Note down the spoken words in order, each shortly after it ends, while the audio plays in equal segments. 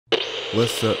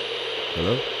What's up?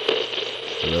 Hello?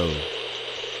 Hello?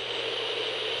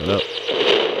 Hello?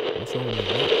 What's wrong with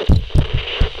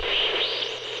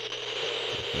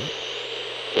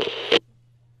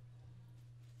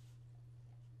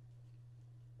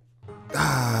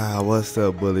that? What's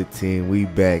up, Bullet Team? We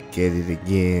back at it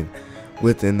again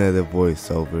with another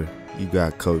voiceover. You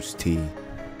got Coach T.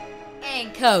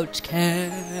 And Coach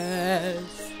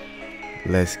Cass.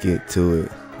 Let's get to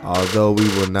it. Although we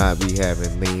will not be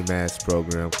having lean mass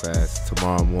program class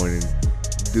tomorrow morning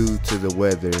due to the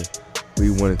weather,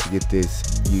 we wanted to get this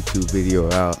YouTube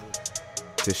video out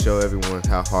to show everyone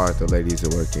how hard the ladies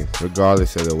are working,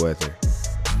 regardless of the weather,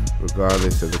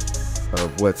 regardless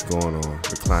of what's going on,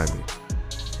 the climate,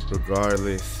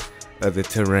 regardless of the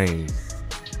terrain,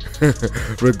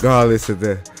 regardless of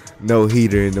the no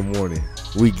heater in the morning.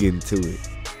 We get into it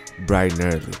bright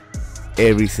and early.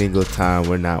 Every single time,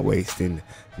 we're not wasting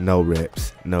no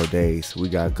reps, no days. We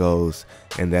got goals,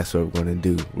 and that's what we're going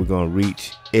to do. We're going to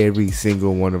reach every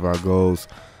single one of our goals.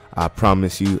 I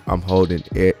promise you, I'm holding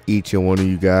each and one of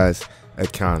you guys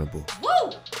accountable.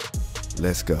 Woo!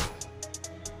 Let's go.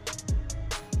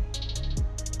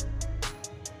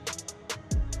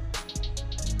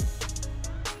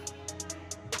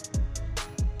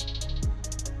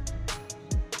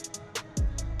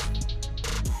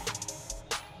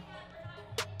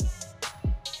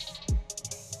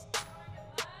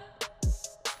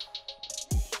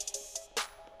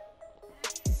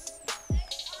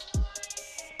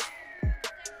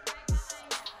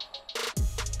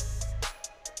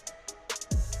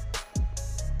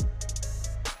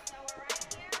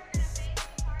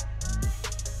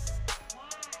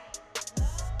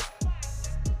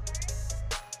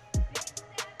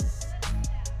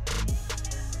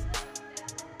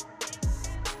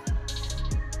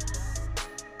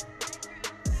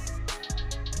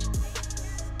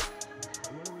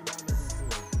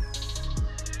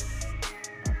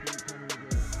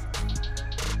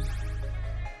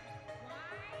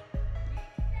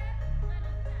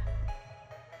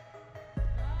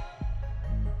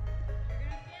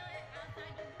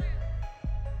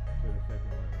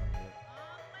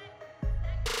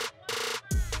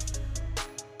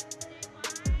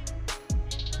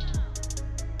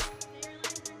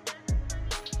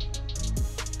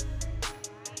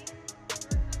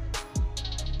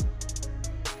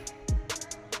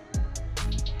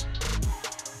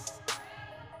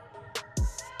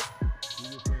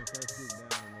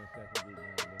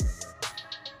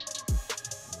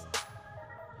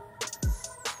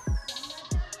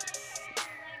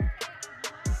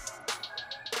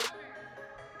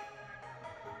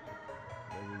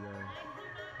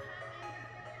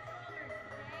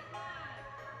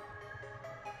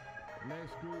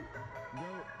 Next group, go.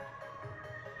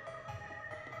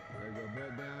 There you go,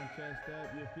 butt down, chest up.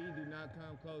 Your feet do not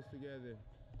come close together.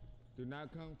 Do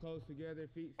not come close together,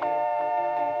 feet stay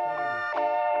outside the shoulders.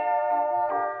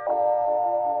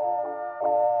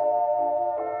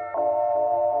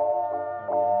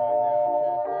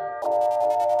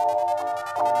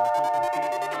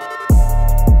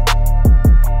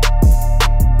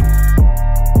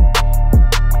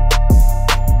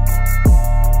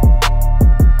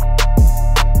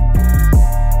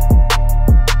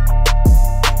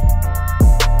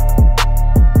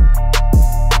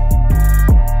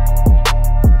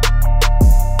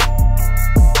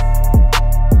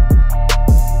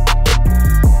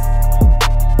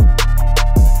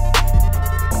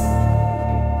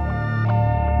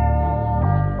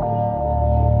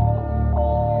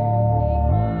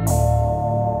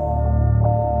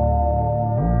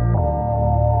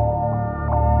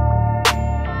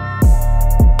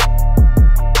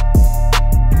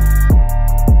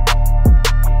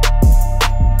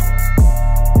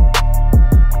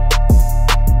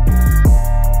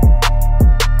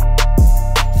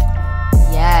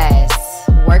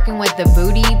 With the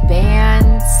booty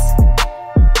bands,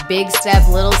 big step,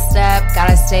 little step,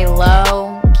 gotta stay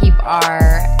low, keep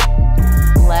our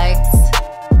legs,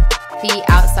 feet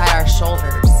outside our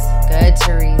shoulders. Good,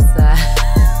 Teresa.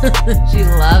 She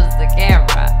loves the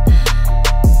camera.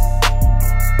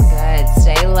 Good,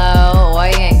 stay low.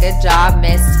 Oi, and good job,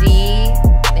 Misty.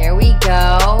 There we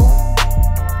go.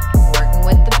 Working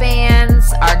with the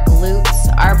bands, our glutes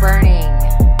are burning.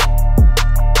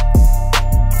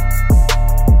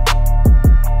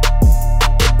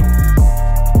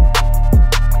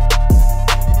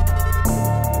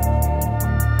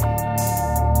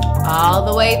 All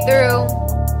the way through.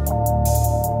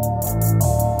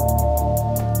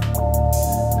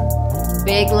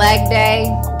 Big leg day.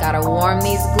 Gotta warm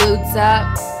these glutes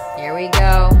up. Here we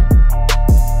go.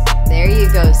 There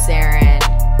you go, Saren.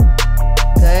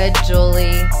 Good, Julie.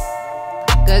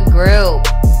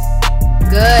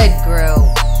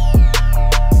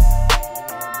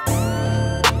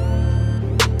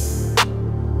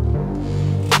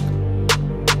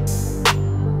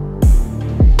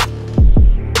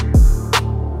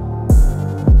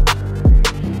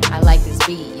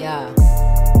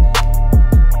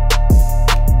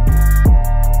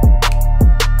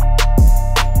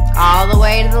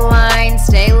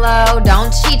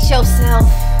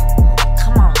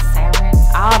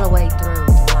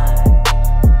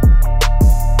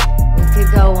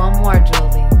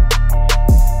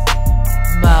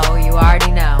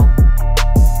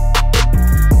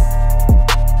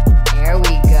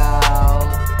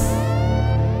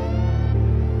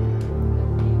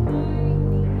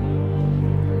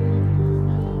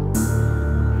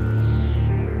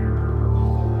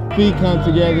 feet come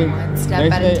together. One step they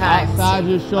at a stay time. outside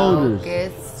your shoulders.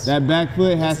 Focus. That back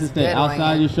foot has to stay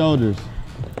outside your shoulders.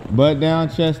 Butt down,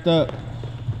 chest up.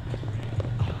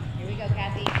 Here we go,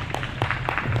 Kathy.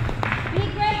 Be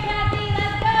great, Kathy.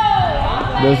 Let's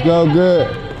go. Let's go,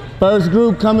 good. First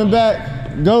group coming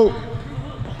back. Go.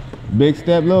 Big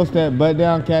step, little step. Butt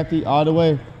down, Kathy, all the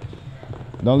way.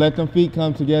 Don't let them feet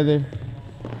come together.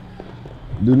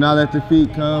 Do not let the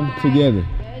feet come together.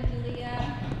 Good,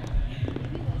 Julia.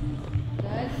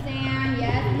 Good, Sam.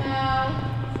 Yes, Mo.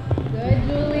 Good,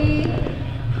 Julie.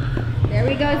 There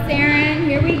we go, Saren.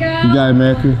 Here we go. You got it,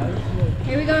 America.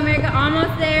 Here we go, America.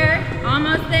 Almost there.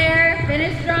 Almost there.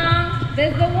 Finish strong.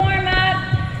 This is the warm-up.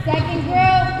 Second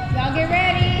group. Y'all get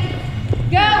ready.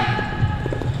 Go.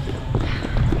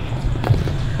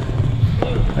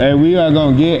 Hey, we are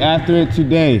going to get after it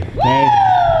today, okay?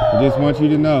 I just want you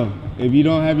to know, if you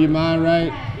don't have your mind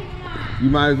right, you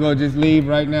might as well just leave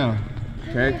right now,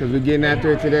 okay? Because we're getting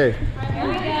after it today. Here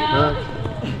we go.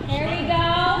 Here we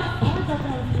go.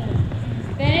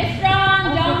 Finish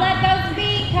strong. Don't let those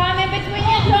feet come in between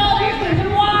your shoulders. Keep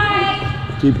them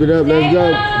wide. Keep it up. Let's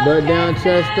go. Butt down,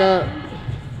 chest up.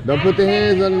 Don't put the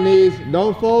hands on the knees.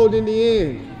 Don't fold in the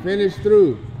end. Finish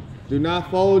through. Do not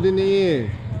fold in the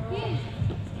end.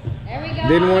 There we go.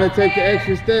 Didn't want to take the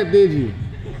extra step, did you?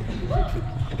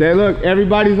 Okay, look,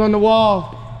 everybody's on the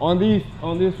wall. On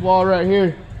this wall right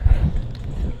here.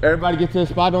 Everybody get to a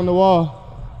spot on the wall.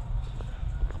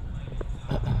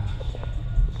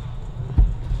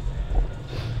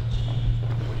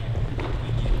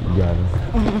 You got it.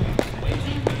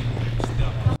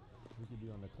 We could be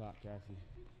on the clock, Cassie.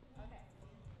 Okay.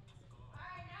 All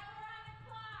right, now we're on the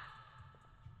clock.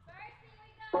 First thing we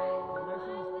got. Make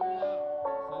sure you spread out so you're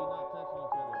not touching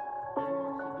each other.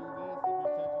 Everyone should do this if you're touching someone,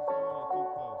 you're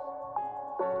too close.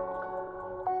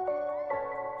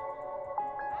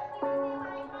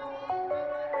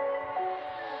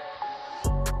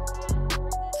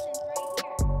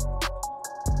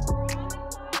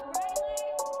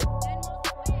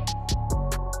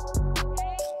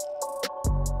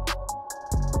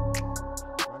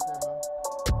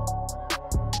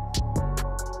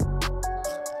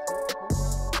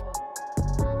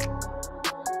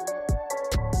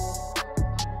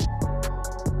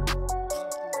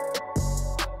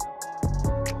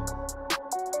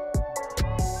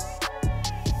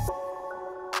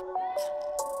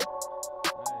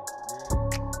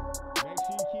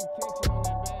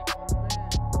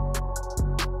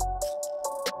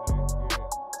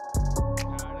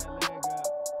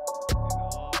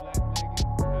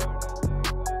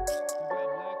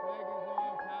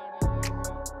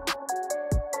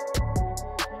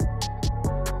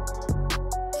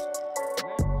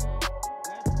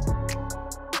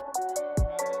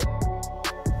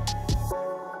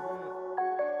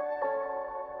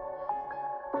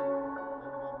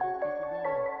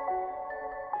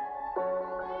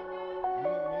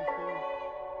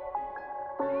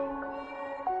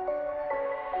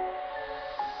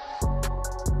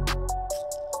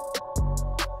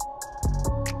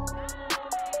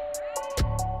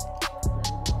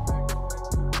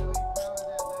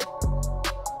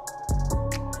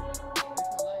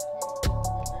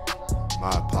 My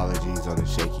apologies on the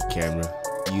shaky camera.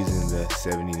 Using the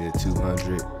 70 to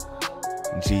 200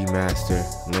 G Master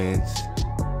lens.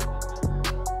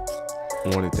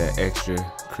 Wanted that extra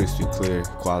crispy clear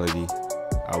quality.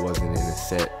 I wasn't in a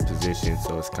set position,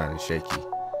 so it's kind of shaky.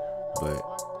 But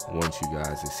I want you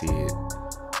guys to see it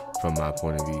from my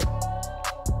point of view.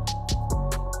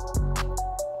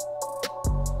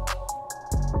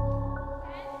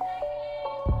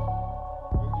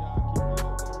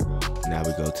 Now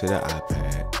we go to the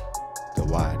iPad, the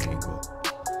wide angle.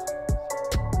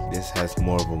 This has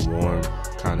more of a warm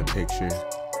kind of picture.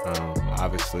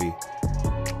 Obviously,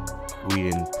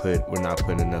 we're not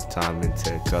putting enough time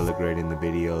into color grading the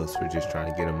videos. We're just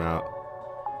trying to get them out.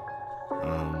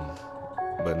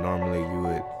 But normally you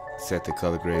would set the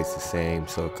color grades the same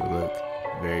so it could look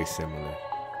very similar.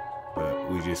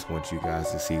 But we just want you guys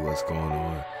to see what's going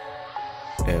on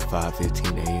at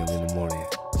 5:15 a.m. in the morning.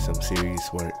 Some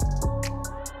serious work.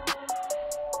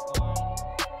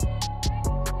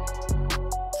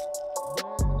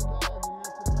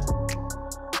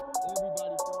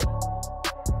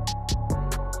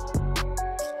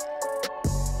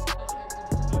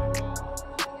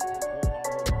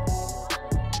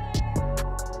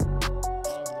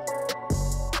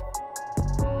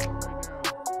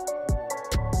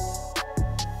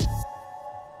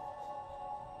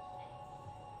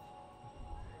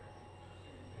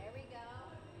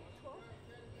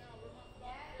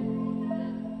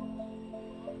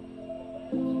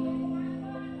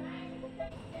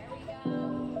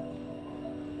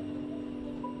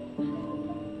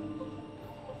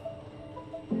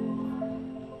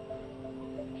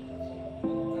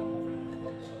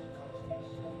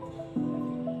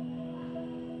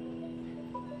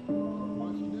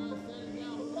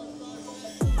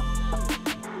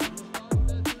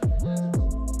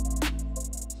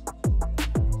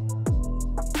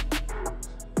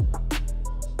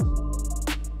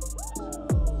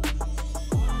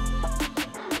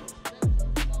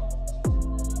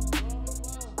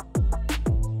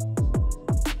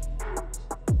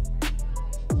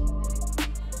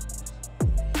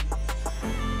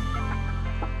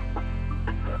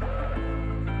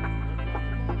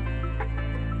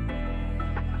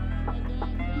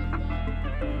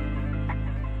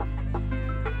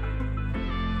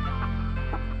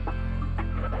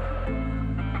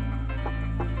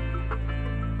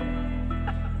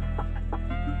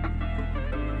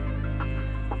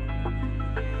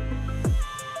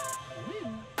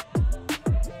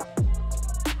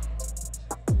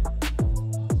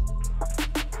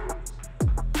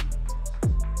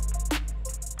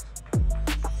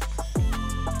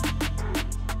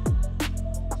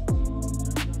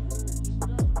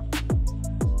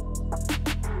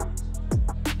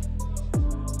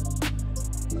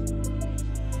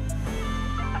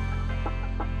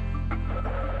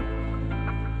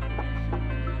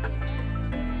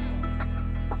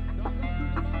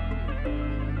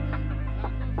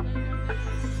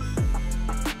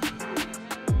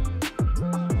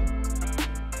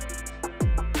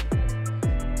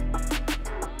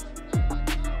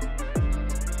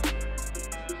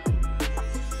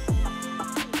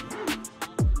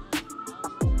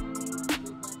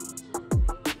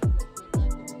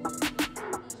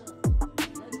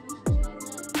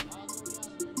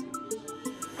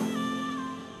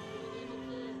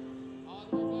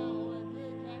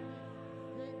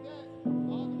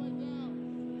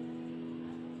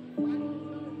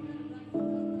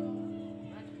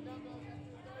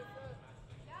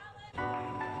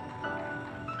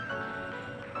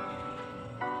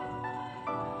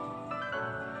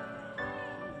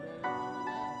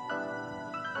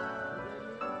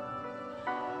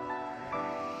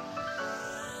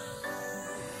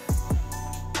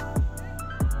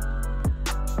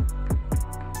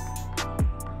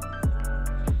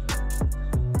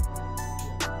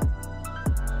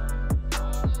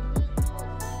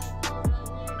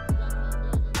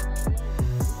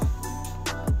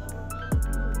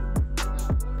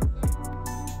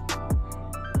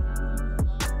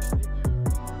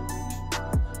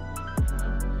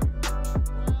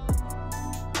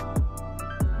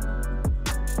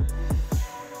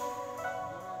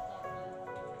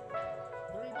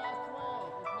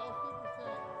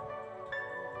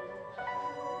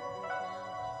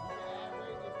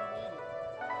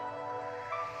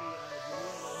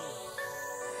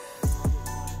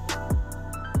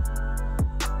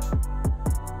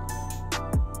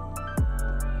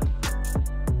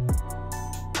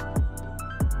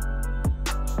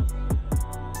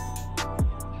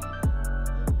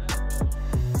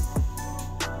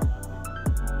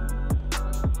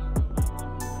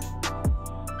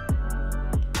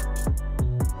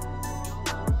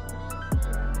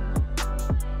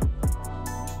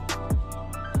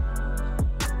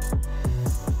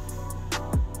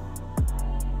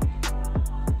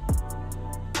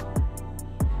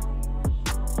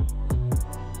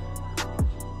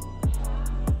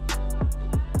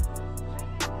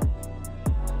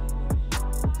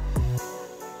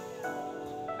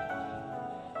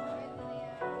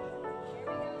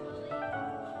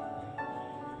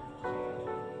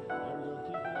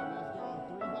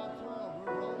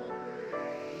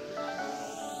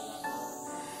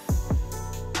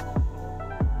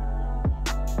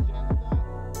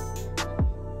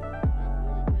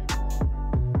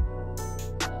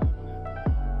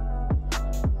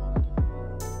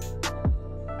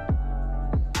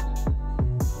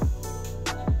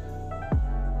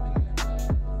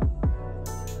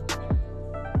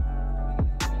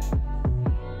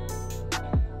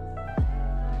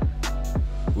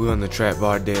 We're on the trap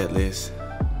bar deadlifts,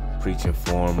 preaching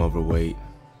form over weight.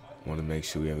 Want to make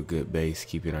sure we have a good base,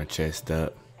 keeping our chest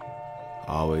up,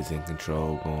 always in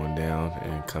control, going down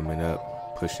and coming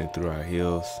up, pushing through our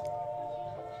heels.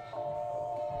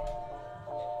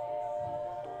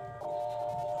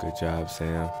 Good job,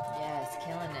 Sam. Yes,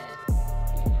 killing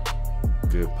it.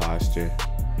 Good posture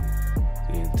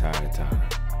the entire time.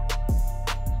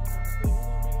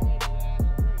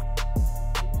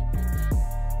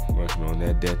 Working on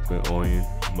that death with Orion.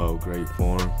 Mo, great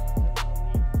form.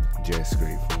 Just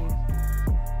great form.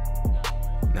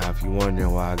 Now, if you're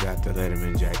wondering why I got the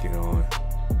Letterman jacket on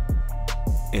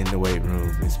in the weight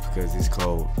room, it's because it's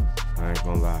cold. I ain't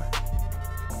gonna lie.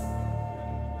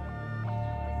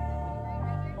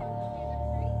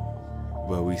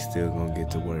 But we still gonna get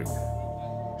to work.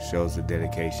 Shows the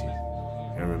dedication.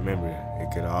 And remember, it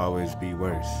could always be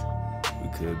worse. We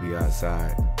could be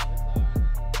outside.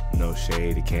 No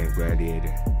shade to Camp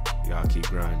Gladiator. Y'all keep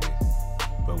grinding.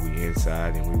 But we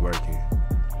inside and we working.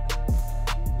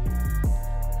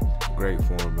 Great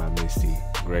form by Misty.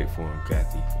 Great form,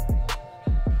 Kathy.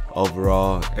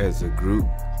 Overall, as a group,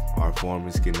 our form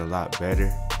is getting a lot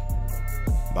better.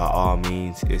 By all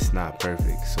means, it's not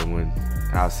perfect. So when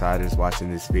outsiders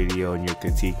watching this video and you're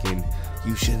critiquing,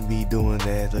 you shouldn't be doing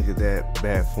that, look at that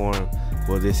bad form.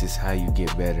 Well, this is how you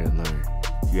get better and learn.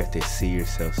 You have to see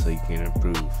yourself so you can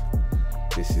improve.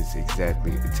 This is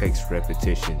exactly, it takes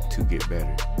repetition to get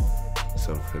better.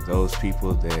 So for those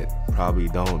people that probably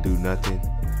don't do nothing,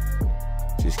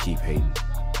 just keep hating.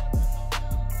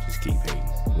 Just keep hating.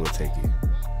 We'll take it.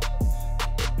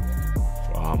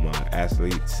 For all my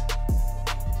athletes,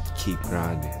 keep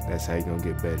grinding. That's how you're gonna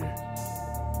get better.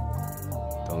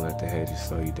 Don't let the haters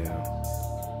slow you down.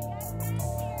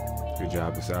 Good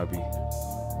job, Asabi.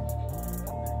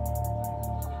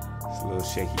 It's a little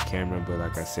shaky camera, but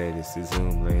like I said, it's the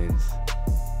zoom lens.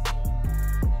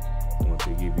 I want to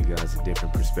give you guys a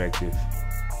different perspective.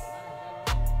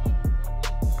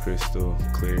 Crystal,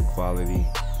 clear quality.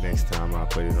 Next time I'll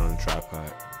put it on a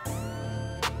tripod.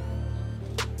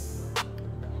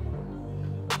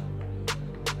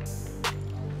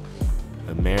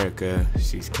 America,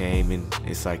 she's came in,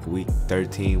 it's like week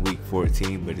 13, week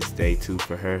 14, but it's day 2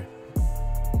 for her.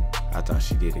 I thought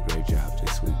she did a great job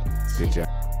this week. Good job.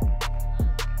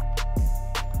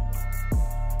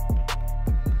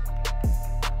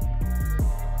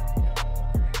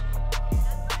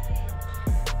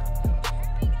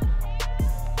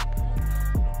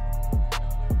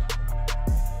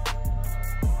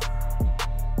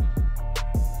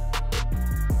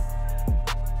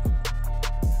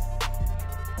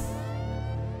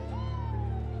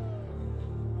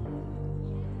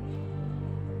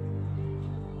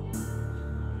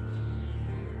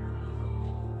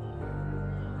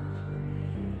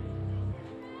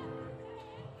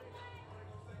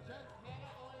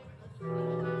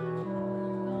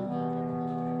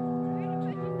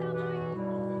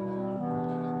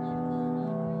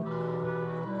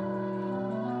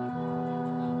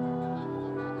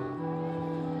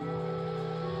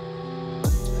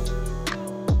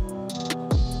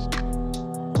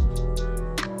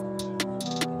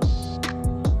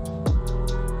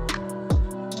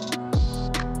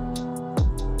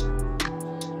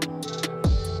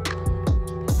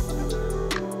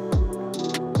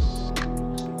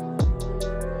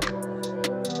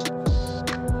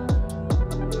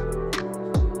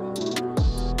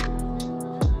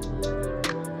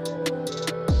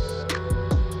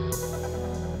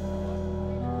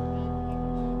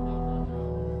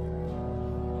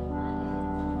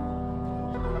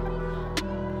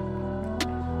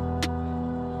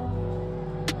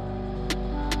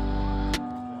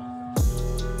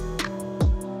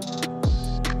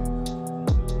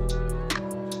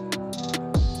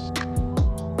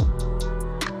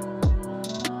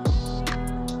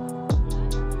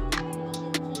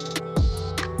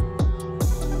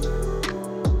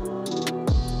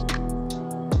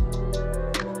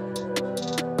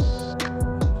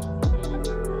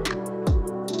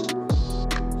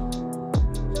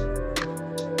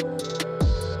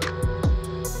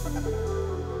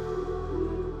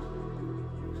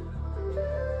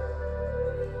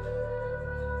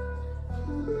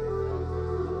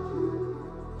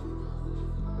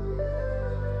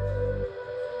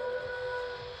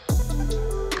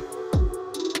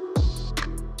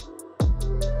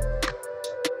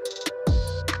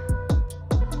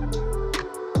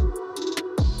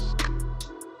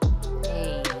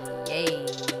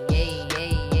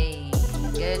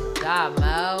 job,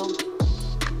 Mo.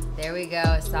 There we go,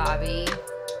 Asabi.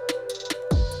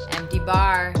 Empty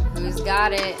bar. Who's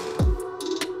got it?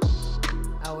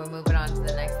 Oh, we're moving on to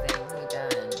the next thing. We're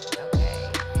done.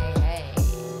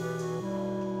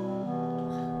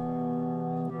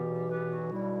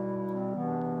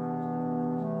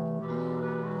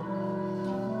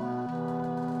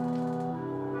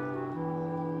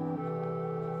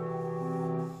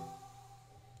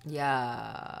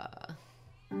 Yeah.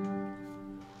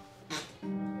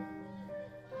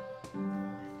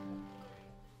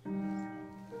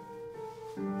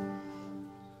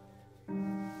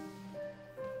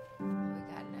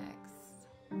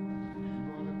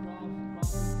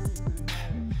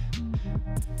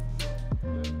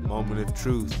 Moment of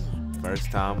truth.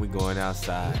 First time we going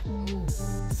outside.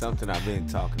 Something I've been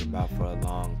talking about for a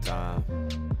long time.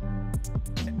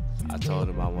 I told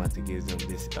them I wanted to give them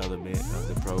this element of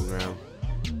the program.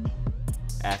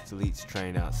 Athletes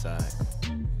train outside.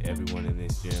 Everyone in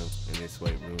this gym, in this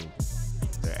weight room,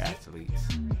 they're athletes.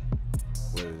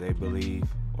 Whether they believe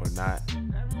or not,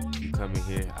 you come in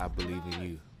here, I believe in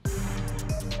you.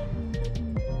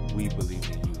 We believe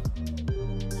in you.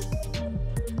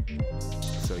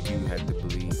 So you have to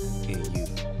believe in you.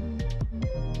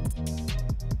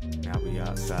 Now we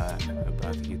outside,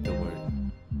 about to get to work.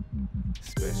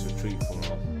 Special treat for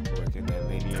them, working that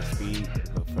linear speed.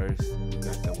 But first, we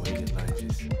got the weighted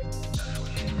lunges.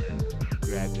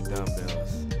 Grab the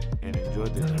dumbbells and enjoy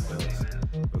the dumbbells,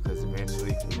 because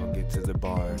eventually we're gonna get to the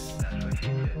bars.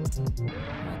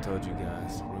 I told you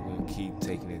guys, we're gonna keep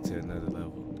taking it to another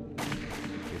level.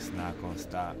 It's not gonna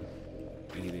stop.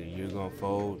 Either you're gonna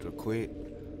fold or quit,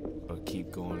 or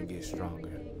keep going and get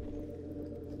stronger.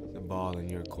 The ball in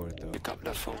your court, though. Pick up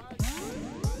the phone.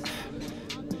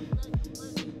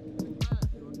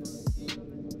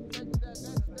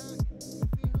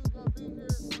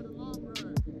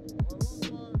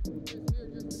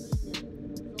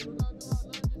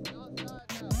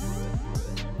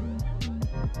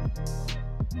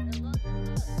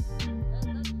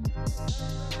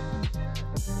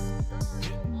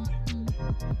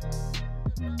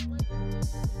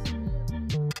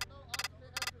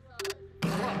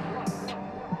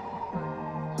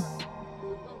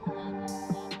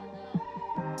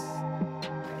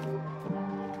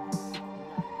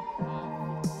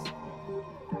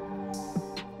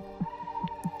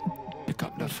 Pick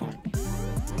up the phone.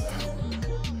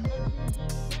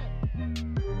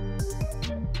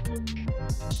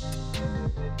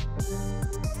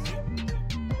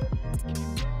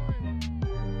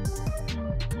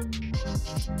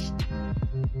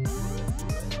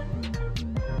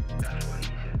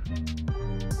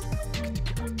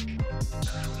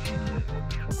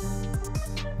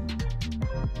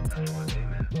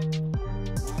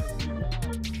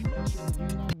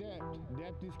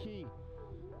 Depth is key.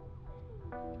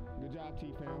 Good job,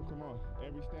 T-Fam. Come on.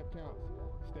 Every step counts.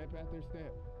 Step after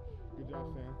step. Good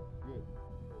job, Sam. Good.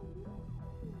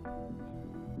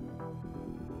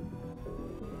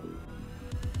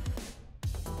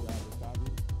 Good job, Wasabi.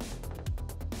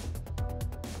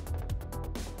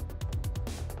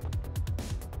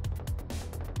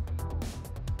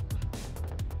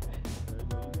 There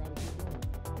you go. You gotta keep going.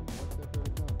 One step at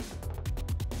a time.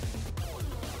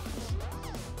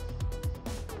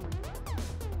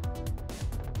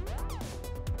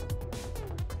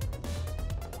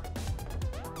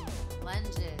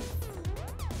 Lunges.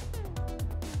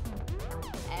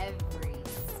 Every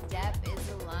step is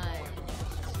a lunge.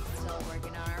 Still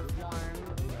working on our form.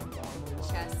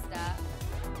 Chest up.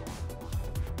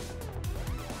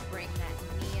 Bring that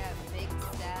knee up, big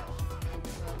step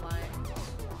into a lunge.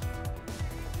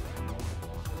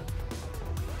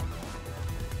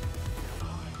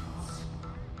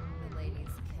 The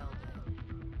ladies killed it.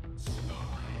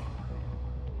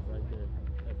 Right there.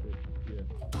 That's it. Yeah.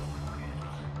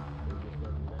 Take your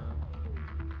step down.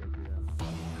 Take it out.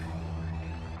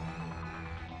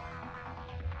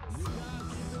 You guys,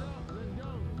 keep it up. Let's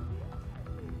go.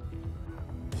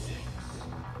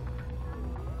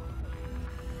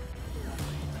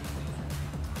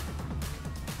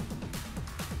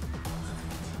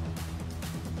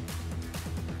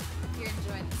 If you're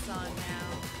enjoying the song now,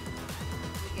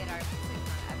 we get our music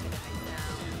from Epidemic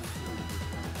Sound.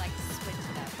 I'd like to switch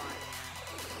to that bar now.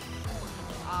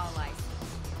 All licensed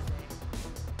music.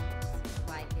 So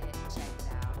like it, check it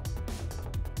out.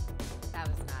 That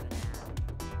was not an ad.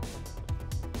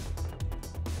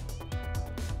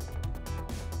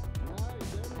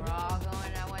 We're all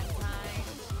going at one time.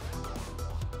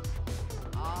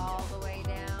 All the way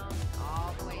down,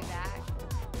 all the way back.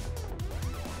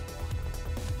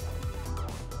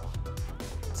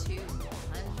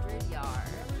 200 yards.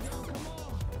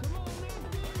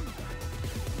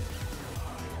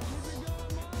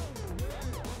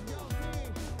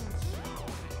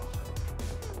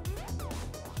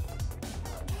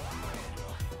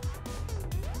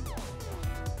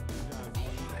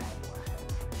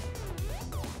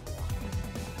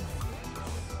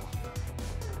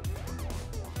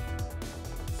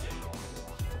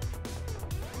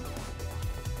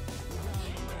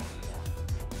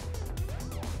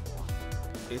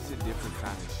 it's a different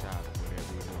kind of shot whenever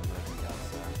you're doing rugby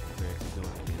outside compared to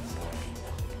doing it inside.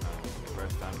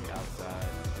 First time you're outside,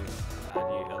 just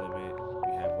idea element,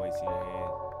 you have weights in your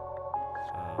hand.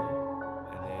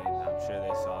 And then I'm sure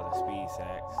they saw the speed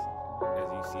sacks, as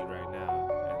you see right now,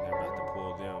 and they're about to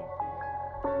pull them.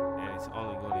 And it's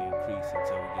only going to increase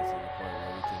until we get to the point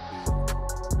where we can do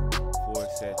 4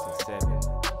 sets of 7,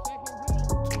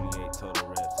 28 total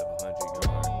reps of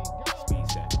 100-yard speed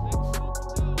sack pulls.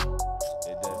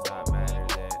 It does not matter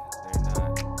that they're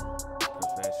not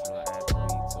professional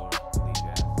athletes or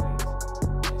collegiate athletes.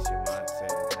 It's your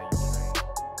mindset and how you train.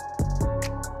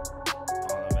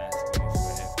 All I'm asking is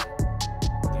for effort.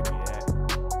 Give me that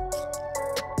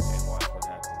and watch what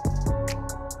happens.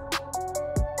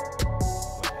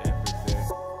 When the effort's there,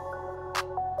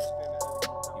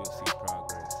 you'll see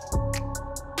progress.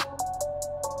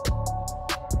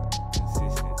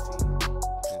 Consistency,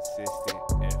 consistent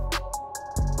effort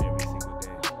every single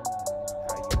day.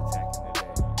 How you attacking the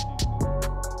day?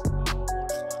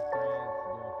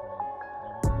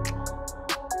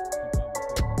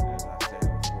 As I said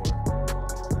before,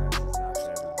 this class is not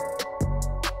for everyone.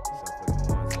 So for the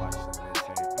ones watching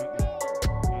this saying,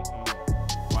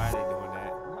 why are they doing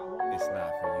that? It's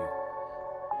not for you.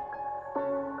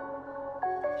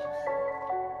 Just killing it.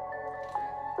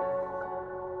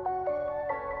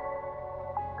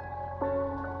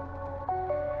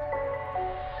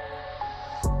 Julie,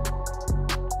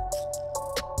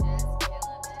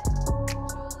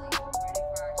 ready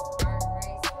for our Spark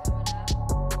race coming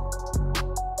up.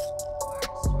 March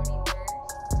 21st. The nerves are setting in. Super excited. We're backpedaling back.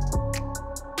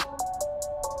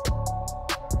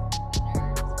 It's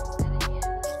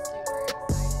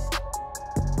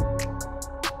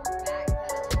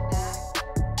tough. It's tough. We got 30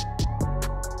 pounds in each bag. So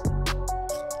it's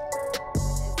 3 10-pound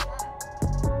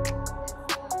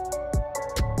bags.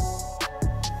 Feeling it. Need to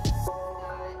focus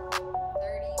more on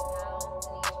getting low and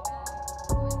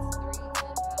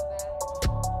actually backpedaling rather than walking and running backwards. Get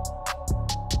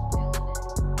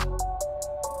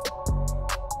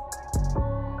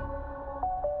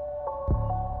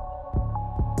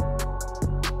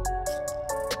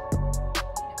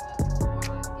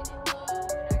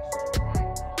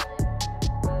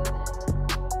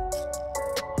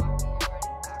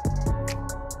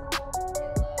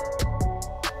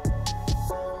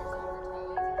low.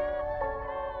 Shoulders over toes if you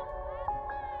want.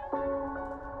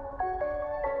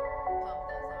 Pump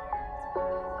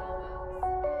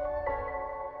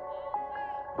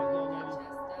those arms, move those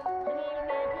elbows. Let's go, Get ladies. chest up. Come on,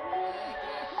 America.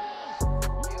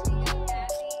 Here we go,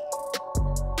 Kathy.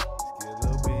 Just get a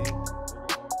little bit.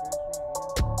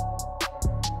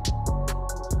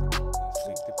 Let's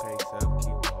pick the pace up,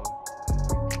 keep going.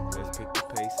 Let's pick the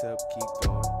pace up, keep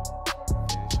going.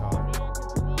 Finish hard. Come on,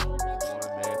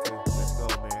 America. Let's go,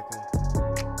 America.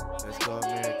 Let's go,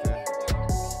 America.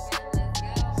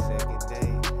 Second day,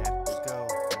 have to go.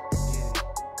 Have to get it.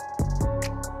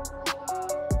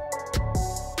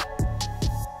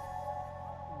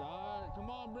 Nah, come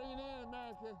on, bring it in,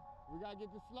 America. We gotta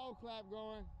get the slow clap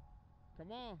going.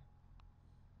 Come on.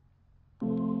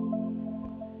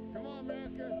 Come on,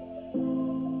 America.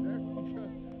 There we go.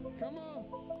 Come on.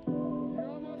 You're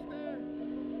almost there.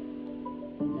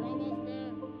 You're almost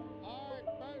there. All right,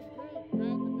 first group.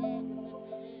 Grab the bag, we're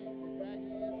fixing it in. We're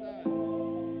dragging it inside.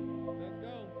 Let's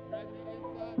go. Dragging it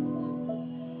inside the first group.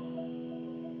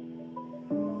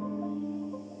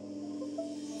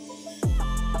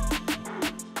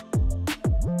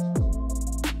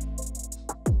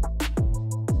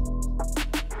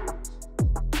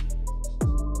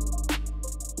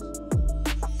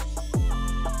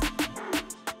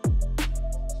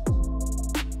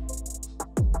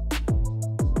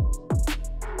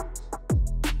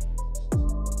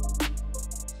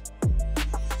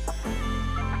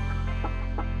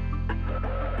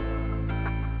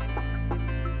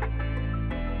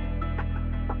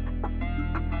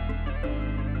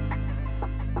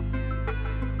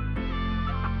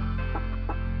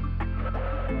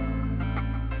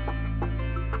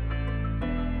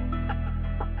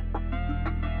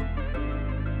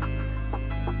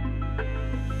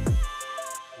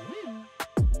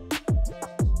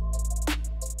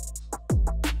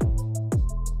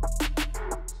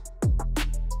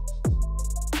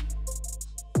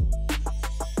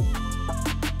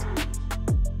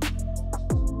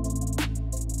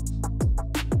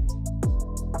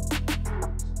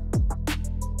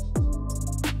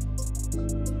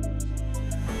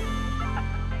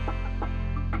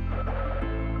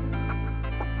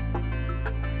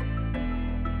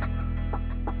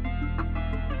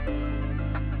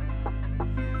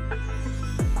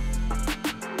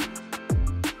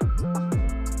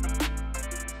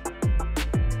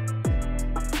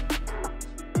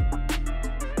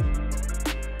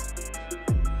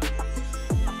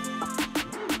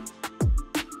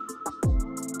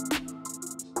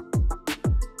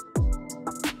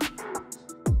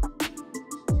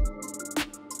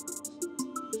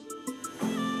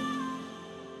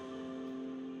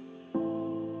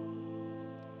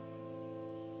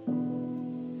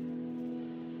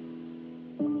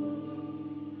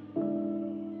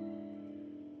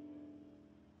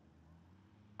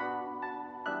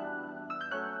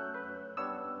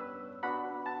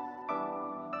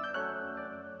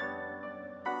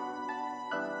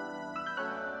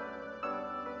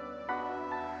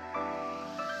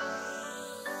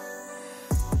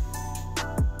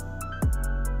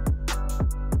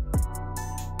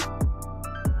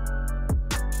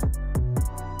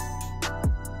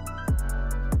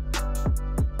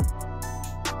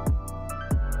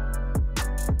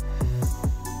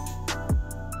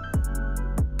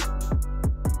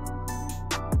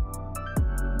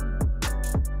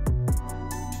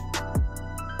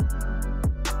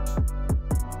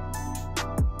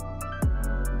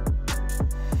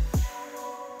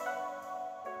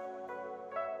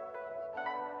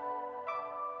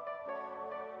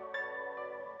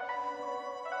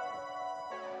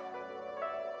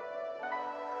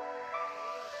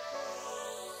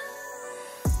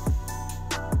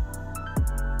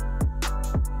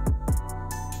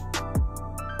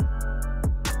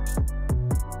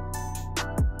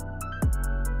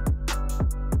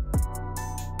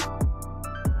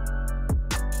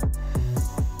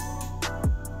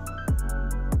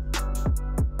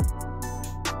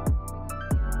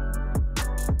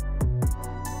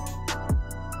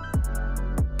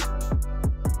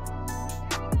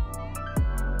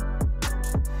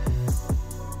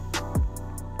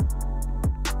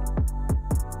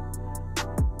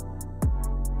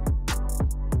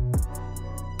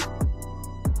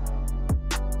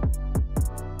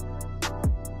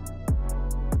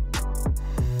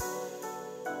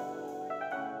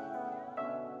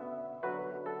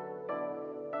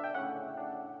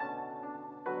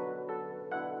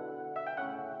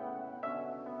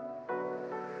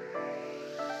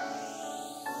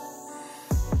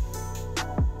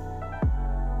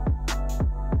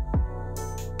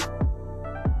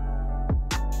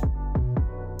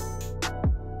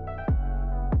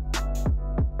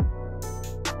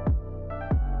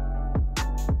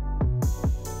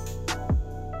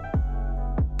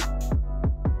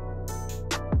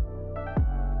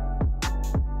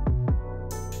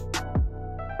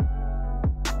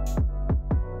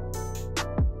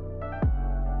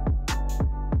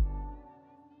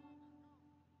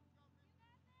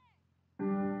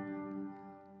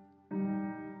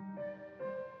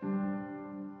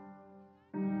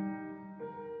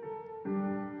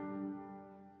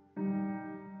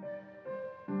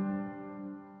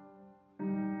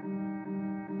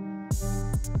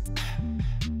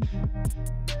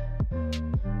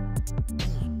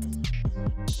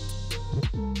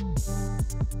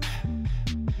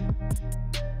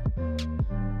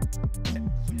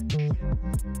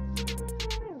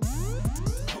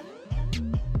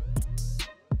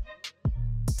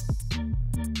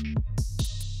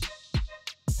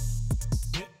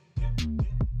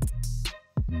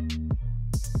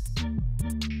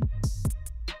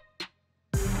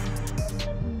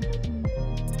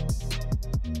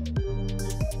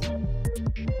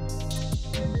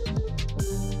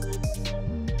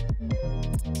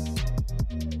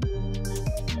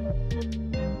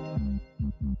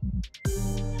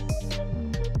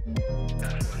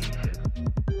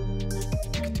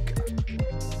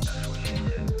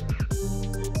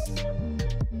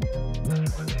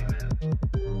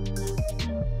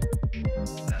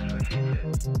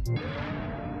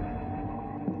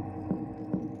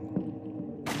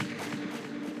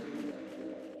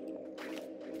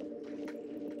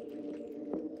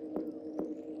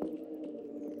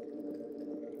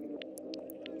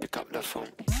 Pick up the phone.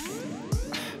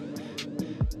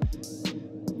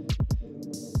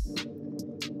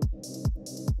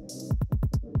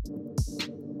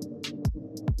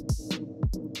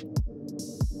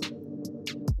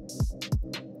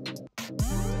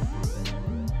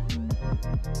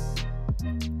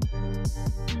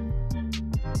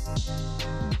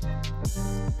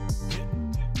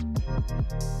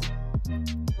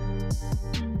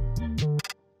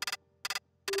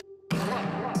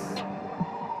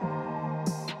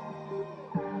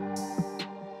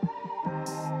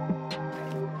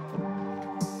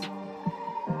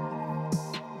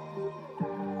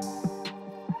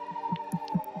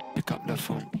 Pick up the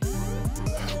phone.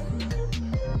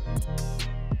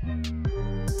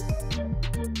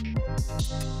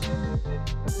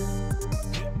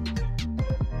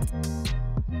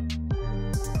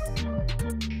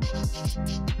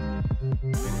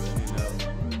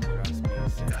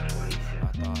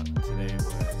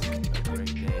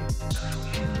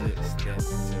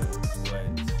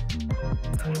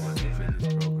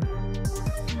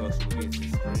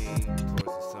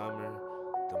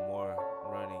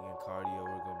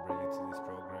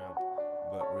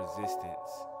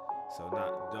 Resistance. So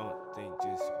don't think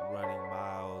just running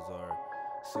miles or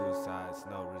suicides.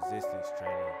 No, resistance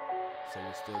training. So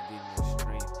we're still getting your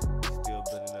strength, still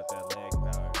building up that leg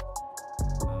power.